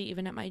honestly,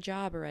 even at my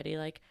job already,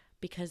 like,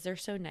 because they're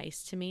so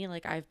nice to me,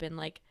 like I've been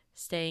like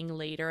staying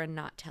later and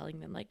not telling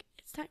them like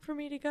it's it's time for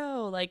me to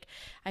go. Like,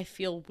 I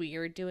feel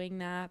weird doing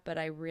that, but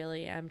I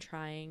really am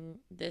trying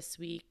this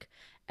week.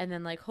 And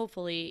then, like,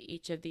 hopefully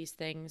each of these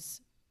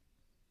things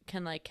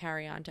can, like,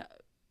 carry on to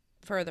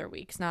further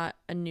weeks, not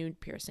a nude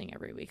piercing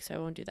every week. So I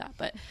won't do that.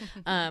 But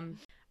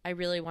I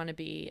really want to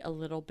be a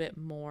little bit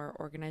more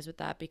organized with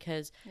that,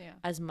 because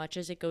as much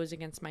as it goes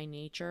against my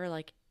nature,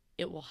 like,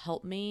 it will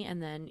help me.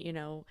 And then, you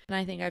know, and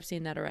I think I've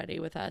seen that already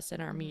with us in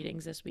our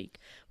meetings this week.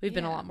 We've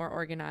been a lot more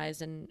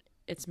organized, and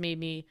it's made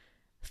me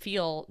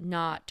feel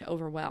not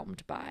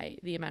overwhelmed by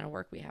the amount of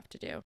work we have to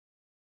do.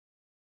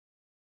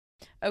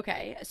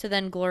 Okay. So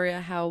then,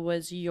 Gloria, how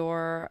was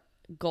your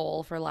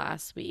goal for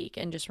last week?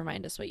 And just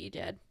remind us what you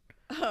did.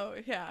 Oh,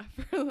 yeah.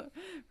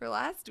 For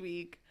last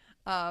week,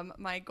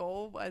 my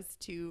goal was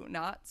to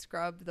not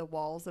scrub the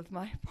walls of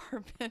my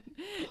apartment.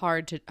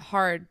 Hard to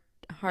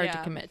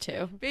commit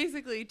to.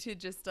 Basically, to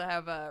just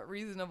have a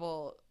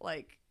reasonable,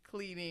 like,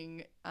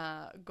 cleaning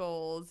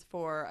goals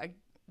for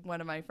one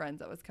of my friends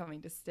that was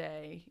coming to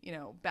stay, you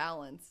know,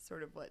 balance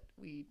sort of what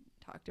we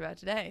talked about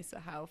today. So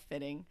how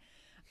fitting.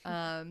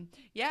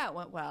 Yeah, it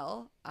went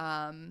well.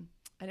 I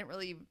didn't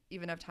really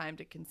even have time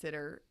to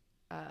consider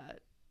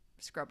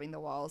scrubbing the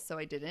walls, so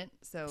I didn't.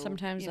 So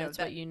sometimes that's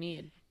what you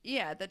need.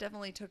 Yeah, that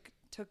definitely took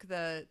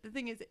the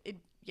thing is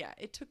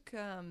it took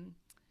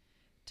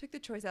the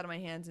choice out of my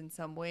hands in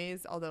some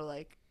ways, although,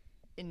 like,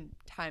 in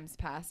times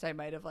past I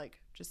might have, like,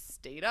 just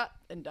stayed up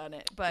and done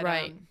it, but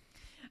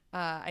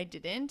I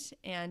didn't.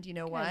 And you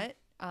know what,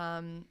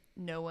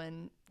 no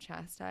one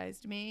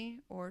chastised me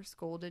or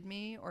scolded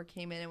me or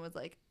came in and was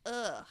like,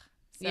 ugh.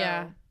 So,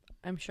 yeah,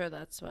 I'm sure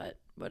that's what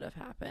would have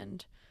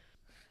happened.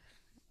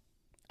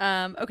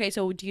 Okay,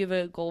 so do you have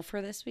a goal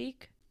for this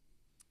week?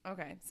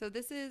 Okay, so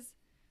this is,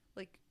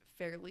 like,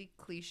 fairly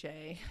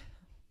cliche,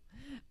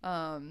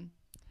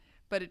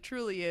 but it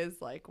truly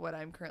is, like, what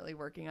I'm currently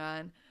working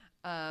on.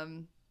 I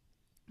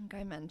think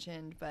I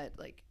mentioned, but,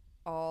 like,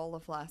 all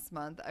of last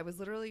month I was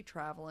literally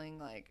traveling,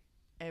 like,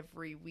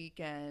 every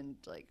weekend,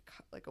 like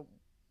a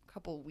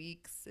couple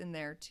weeks in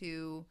there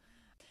too,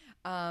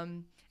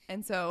 and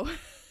so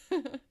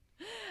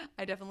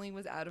I definitely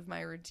was out of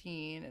my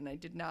routine, and I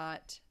did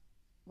not,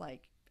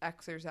 like,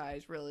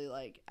 exercise really,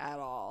 like, at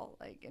all.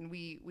 Like, and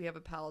we have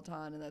a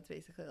Peloton, and that's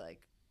basically,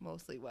 like,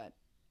 mostly what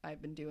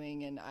I've been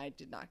doing, and I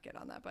did not get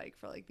on that bike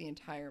for, like, the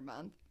entire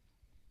month.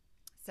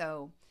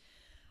 So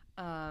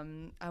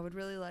I would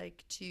really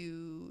like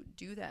to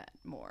do that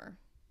more.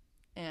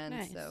 And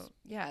nice. So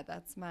yeah,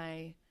 that's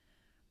my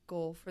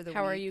goal for the week.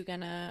 How are you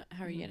gonna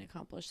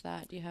accomplish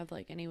that? Do you have,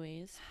 like, any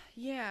ways?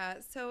 Yeah,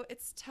 so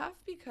it's tough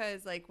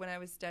because, like, when I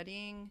was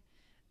studying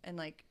and,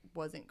 like,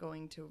 wasn't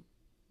going to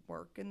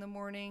work in the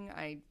morning,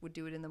 I would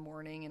do it in the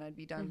morning, and I'd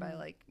be done by,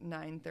 like,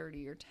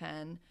 9:30 or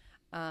 10,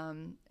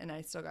 and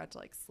I still got to,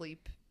 like,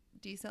 sleep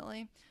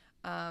decently.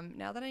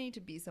 Now that I need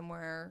to be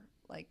somewhere,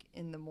 like,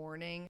 in the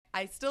morning,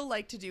 I still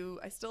like to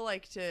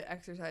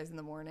exercise in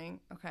the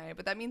morning, okay,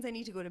 but that means I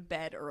need to go to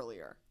bed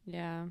earlier.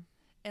 Yeah.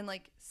 And,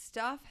 like,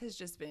 stuff has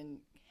just been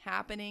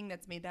happening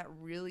that's made that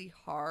really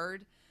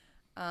hard,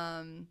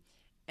 and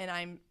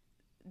I'm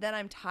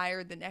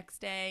tired the next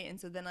day,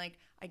 and so then, like,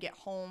 I get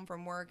home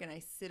from work and I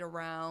sit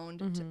around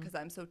because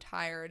I'm so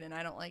tired, and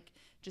I don't, like,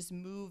 just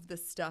move the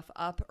stuff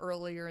up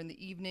earlier in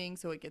the evening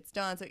so it gets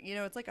done. So, you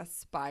know, it's like a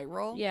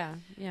spiral. Yeah.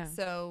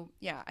 So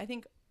yeah, I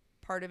think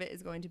part of it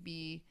is going to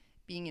be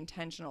being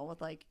intentional with,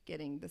 like,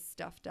 getting the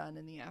stuff done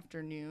in the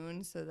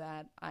afternoon so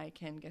that I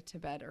can get to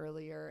bed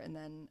earlier and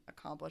then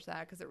accomplish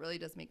that, because it really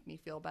does make me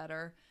feel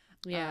better.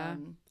 Yeah.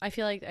 I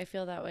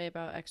feel that way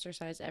about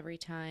exercise every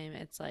time.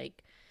 It's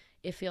like,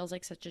 it feels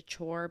like such a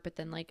chore, but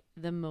then, like,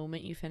 the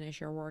moment you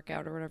finish your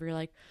workout or whatever, you're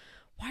like,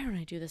 why don't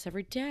I do this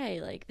every day?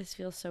 Like, this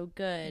feels so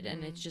good.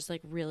 And it's just,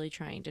 like, really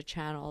trying to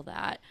channel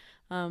that.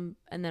 And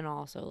then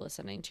also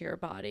listening to your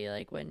body,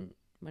 like, when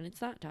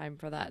it's not time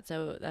for that.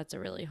 So that's a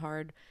really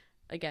hard,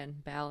 again,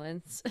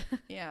 balance.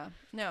 Yeah,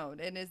 no,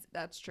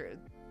 that's true.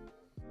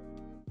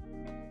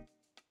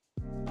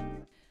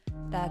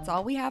 That's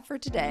all we have for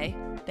today.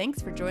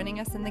 Thanks for joining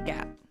us in The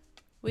Gap.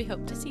 We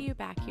hope to see you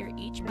back here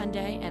each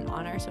Monday and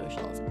on our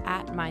socials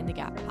at Mind the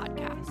Gap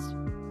Podcast.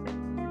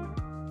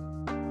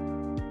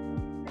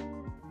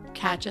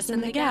 Catch us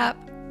in the Gap.